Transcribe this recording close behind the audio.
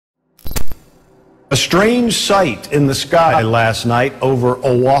A strange sight in the sky last night over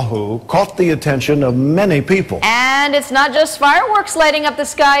Oahu caught the attention of many people. And it's not just fireworks lighting up the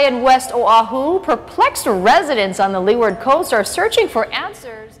sky in West Oahu. Perplexed residents on the leeward coast are searching for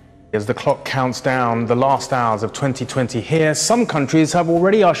answers. As the clock counts down the last hours of 2020 here, some countries have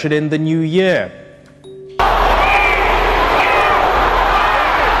already ushered in the new year.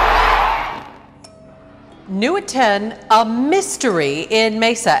 New at 10, a mystery in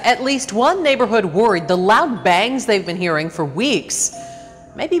Mesa. At least one neighborhood worried the loud bangs they've been hearing for weeks.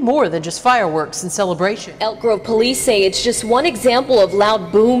 Maybe more than just fireworks and celebration. Elk Grove police say it's just one example of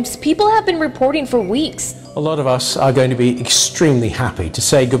loud booms people have been reporting for weeks. A lot of us are going to be extremely happy to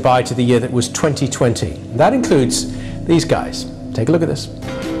say goodbye to the year that was 2020. That includes these guys. Take a look at this.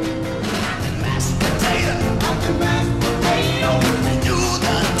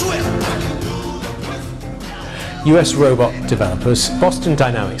 US robot developers Boston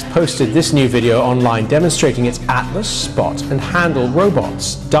Dynamics posted this new video online demonstrating its Atlas, Spot and Handle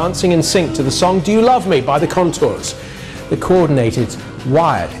robots dancing in sync to the song Do You Love Me by the Contours. The coordinated,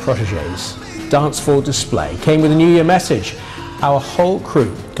 wired protégés dance floor display came with a New Year message. Our whole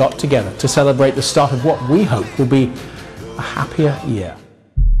crew got together to celebrate the start of what we hope will be a happier year.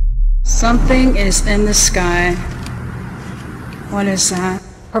 Something is in the sky. What is that?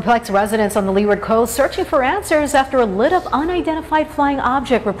 Perplexed residents on the leeward coast searching for answers after a lit-up unidentified flying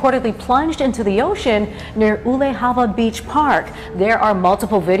object reportedly plunged into the ocean near Ulehava Beach Park. There are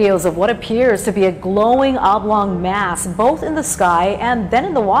multiple videos of what appears to be a glowing oblong mass, both in the sky and then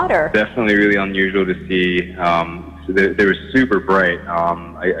in the water. Definitely really unusual to see. They were super bright.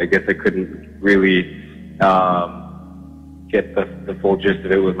 I guess I couldn't really get the full gist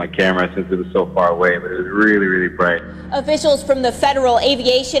of it with my camera since it was so far away, but it was really, really bright. Officials from the Federal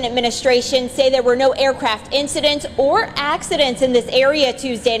Aviation Administration say there were no aircraft incidents or accidents in this area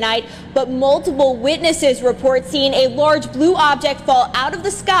Tuesday night, but multiple witnesses report seeing a large blue object fall out of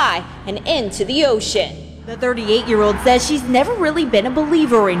the sky and into the ocean. The 38-year-old says she's never really been a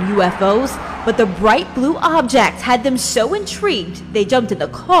believer in UFOs, but the bright blue object had them so intrigued they jumped in the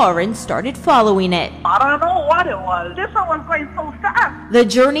car and started following it. I don't know what it was. This one was going so fast. The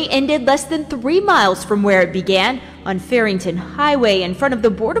journey ended less than 3 miles from where it began, on Farrington Highway in front of the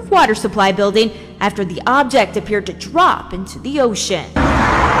Board of Water Supply building, after the object appeared to drop into the ocean.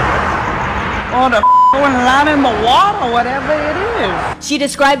 Oh, the going out in the water, whatever it is. She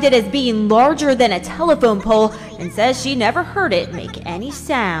described it as being larger than a telephone pole and says she never heard it make any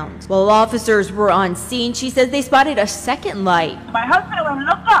sound. While officers were on scene, she says they spotted a second light. My husband went and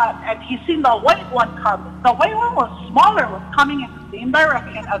looked up and he seen the white one coming. The white one was smaller, was coming in the same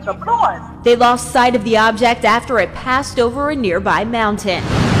direction as the blue one. They lost sight of the object after it passed over a nearby mountain.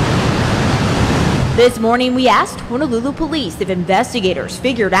 This morning, we asked Honolulu police if investigators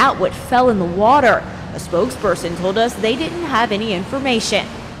figured out what fell in the water. A spokesperson told us they didn't have any information.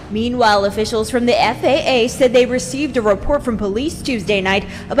 Meanwhile, officials from the FAA said they received a report from police Tuesday night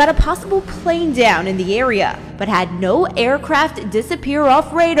about a possible plane down in the area, but had no aircraft disappear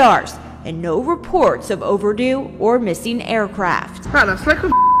off radars and no reports of overdue or missing aircraft. That's like a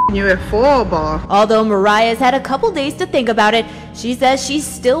UFO ball. Although Mariah's had a couple days to think about it, she says she's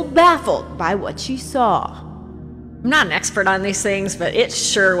still baffled by what she saw. I'm not an expert on these things, but it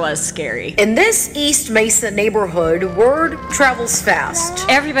sure was scary. In this East Mesa neighborhood, word travels fast.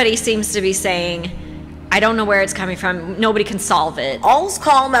 Everybody seems to be saying, I don't know where it's coming from, nobody can solve it. All's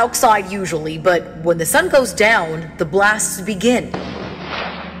calm outside usually, but when the sun goes down, the blasts begin.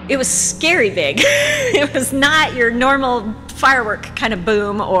 It was scary big. It was not your normal firework kind of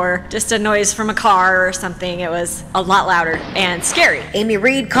boom or just a noise from a car or something. It was a lot louder and scary. Amy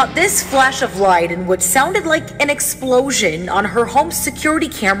Reed caught this flash of light in what sounded like an explosion on her home security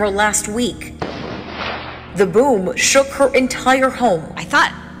camera last week. The boom shook her entire home. I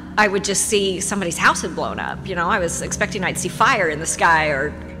thought I would just see somebody's house had blown up. You know, I was expecting I'd see fire in the sky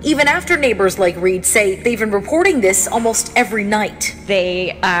or... Even after neighbors like Reed say they've been reporting this almost every night.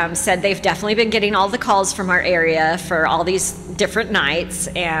 They said they've definitely been getting all the calls from our area for all these different nights,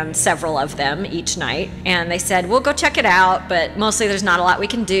 and several of them each night. And they said, we'll go check it out, but mostly there's not a lot we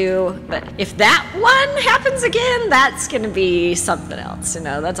can do. But if that one happens again, that's going to be something else. You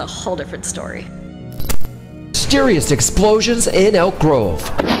know, that's a whole different story. Mysterious explosions in Elk Grove.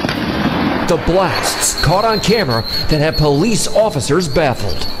 The blasts caught on camera that have police officers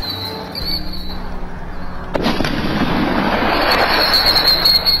baffled.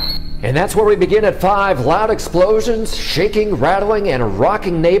 And that's where we begin at 5. Loud explosions, shaking, rattling, and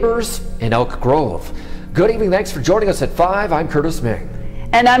rocking neighbors in Elk Grove. Good evening, thanks for joining us at 5. I'm Curtis Ming.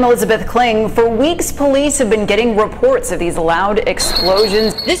 And I'm Elizabeth Kling. For weeks, police have been getting reports of these loud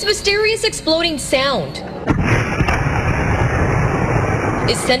explosions. This mysterious exploding sound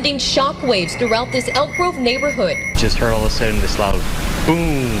is sending shockwaves throughout this Elk Grove neighborhood. Just heard all of a sudden this loud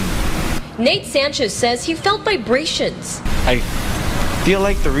boom. Nate Sanchez says he felt vibrations. I feel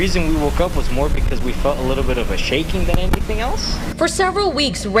like the reason we woke up was more because we felt a little bit of a shaking than anything else. For several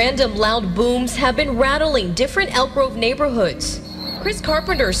weeks, random loud booms have been rattling different Elk Grove neighborhoods. Chris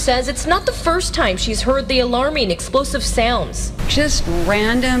Carpenter says it's not the first time she's heard the alarming explosive sounds. Just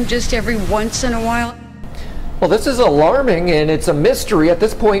random, just every once in a while. Well, this is alarming, and it's a mystery at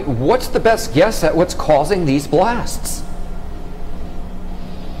this point. What's the best guess at what's causing these blasts?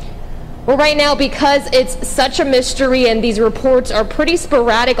 Well, right now, because it's such a mystery and these reports are pretty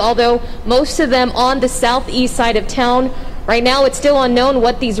sporadic, although most of them on the southeast side of town, right now it's still unknown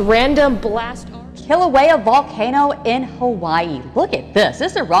what these random blasts are. Kilauea volcano in Hawaii. Look at this.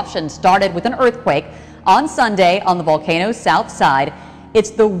 This eruption started with an earthquake on Sunday on the volcano's south side.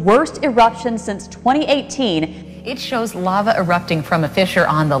 It's the worst eruption since 2018. It shows lava erupting from a fissure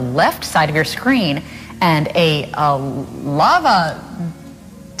on the left side of your screen and a lava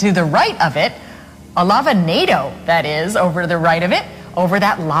to the right of it, a lava-nado, that is, over to the right of it, over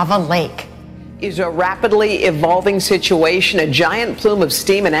that lava lake. Is a rapidly evolving situation. A giant plume of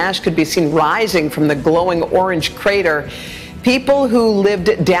steam and ash could be seen rising from the glowing orange crater. People who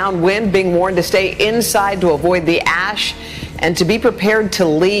lived downwind being warned to stay inside to avoid the ash and to be prepared to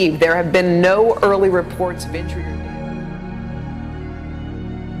leave. There have been no early reports of injury.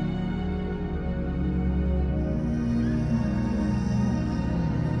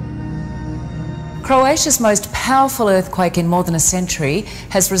 Croatia's most powerful earthquake in more than a century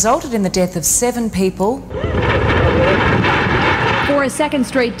has resulted in the death of 7 people. For a second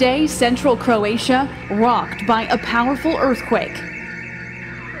straight day, central Croatia rocked by a powerful earthquake.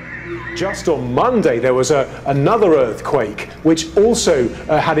 Just on Monday, there was another earthquake, which also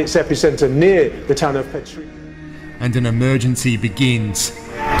had its epicenter near the town of Petri. And an emergency begins.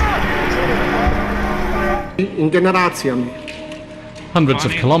 Hundreds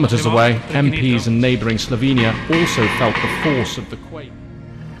of kilometers away, MPs in neighboring Slovenia also felt the force of the quake.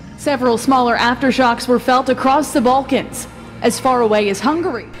 Several smaller aftershocks were felt across the Balkans, as far away as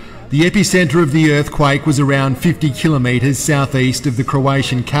Hungary. The epicenter of the earthquake was around 50 kilometers southeast of the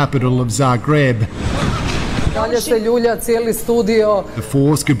Croatian capital of Zagreb. The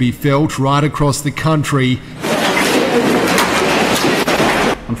force could be felt right across the country.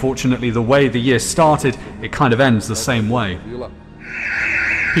 Unfortunately, the way the year started, it kind of ends the same way.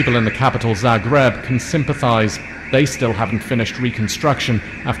 People in the capital Zagreb can sympathize. They still haven't finished reconstruction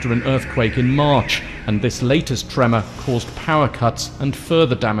after an earthquake in March, and this latest tremor caused power cuts and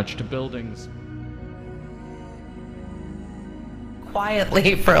further damage to buildings.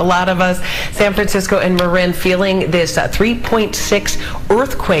 Quietly for a lot of us, San Francisco and Marin feeling this 3.6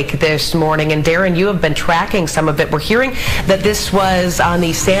 earthquake this morning. And Darren, you have been tracking some of it. We're hearing that this was on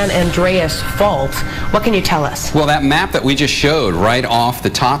the San Andreas Fault. What can you tell us? Well, that map that we just showed right off the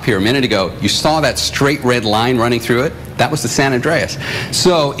top here a minute ago, you saw that straight red line running through it? That was the San Andreas.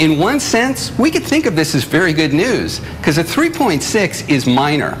 So in one sense, we could think of this as very good news, because a 3.6 is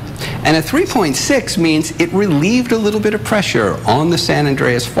minor. And a 3.6 means it relieved a little bit of pressure on the San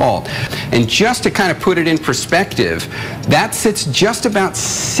Andreas Fault. And just to kind of put it in perspective, that sits just about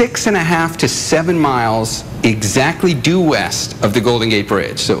 6.5 to 7 miles exactly due west of the Golden Gate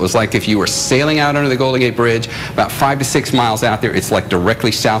Bridge. So it was like if you were sailing out under the Golden Gate Bridge, about 5 to 6 miles out there, it's like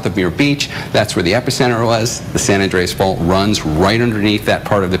directly south of Muir Beach. That's where the epicenter was. The San Andreas Fault runs right underneath that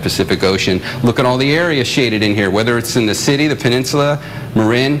part of the Pacific Ocean. Look at all the areas shaded in here, whether it's in the city, the peninsula,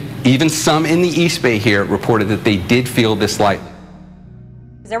 Marin, even some in the East Bay here reported that they did feel this light.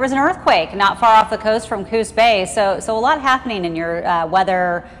 There was an earthquake not far off the coast from Coos Bay, so a lot happening in your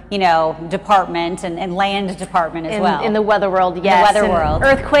weather, department and land department as well. In the weather world, yes. The weather world.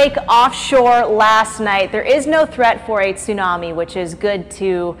 Earthquake offshore last night. There is no threat for a tsunami, which is good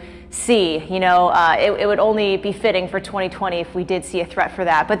to see. It would only be fitting for 2020 if we did see a threat for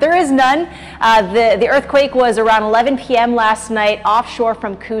that, but there is none. The earthquake was around 11 p.m. last night offshore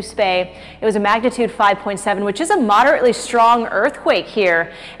from Coos Bay. It was a magnitude 5.7, which is a moderately strong earthquake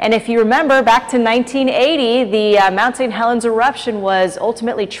here. And if you remember, back to 1980, the Mount St. Helens eruption was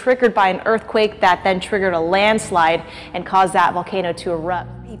ultimately triggered by an earthquake that then triggered a landslide and caused that volcano to erupt.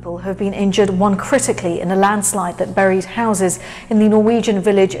 People have been injured, one critically, in a landslide that buried houses in the Norwegian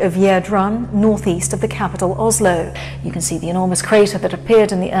village of Gjerdrum, northeast of the capital Oslo. You can see the enormous crater that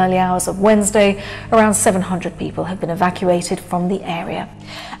appeared in the early hours of Wednesday. Around 700 people have been evacuated from the area.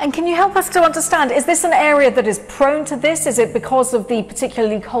 And can you help us to understand, is this an area that is prone to this? Is it because of the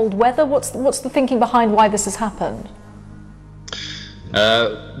particularly cold weather? What's the thinking behind why this has happened?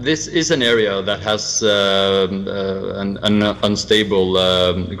 This is an area that has an unstable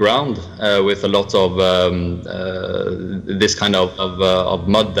ground with a lot of this kind of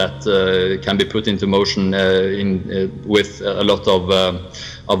mud that can be put into motion with a lot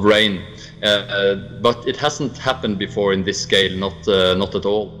of rain. But it hasn't happened before in this scale, not at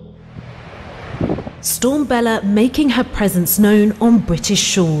all. Storm Bella making her presence known on British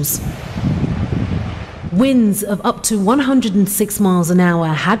shores. Winds of up to 106 miles an hour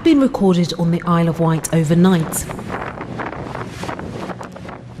had been recorded on the Isle of Wight overnight,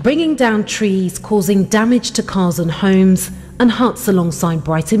 bringing down trees, causing damage to cars and homes and huts alongside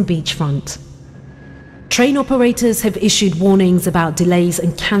Brighton beachfront. Train operators have issued warnings about delays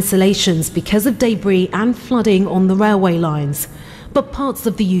and cancellations because of debris and flooding on the railway lines. But parts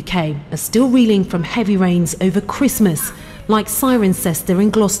of the UK are still reeling from heavy rains over Christmas, like Cirencester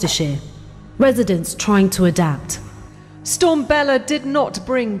in Gloucestershire. Residents trying to adapt. Storm Bella did not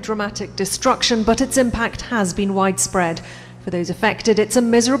bring dramatic destruction, but its impact has been widespread. For those affected, it's a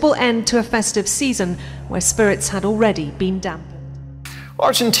miserable end to a festive season where spirits had already been dampened.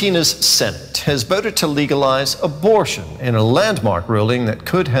 Argentina's Senate has voted to legalize abortion in a landmark ruling that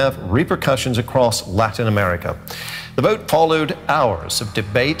could have repercussions across Latin America. The vote followed hours of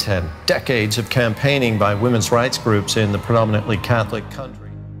debate and decades of campaigning by women's rights groups in the predominantly Catholic country.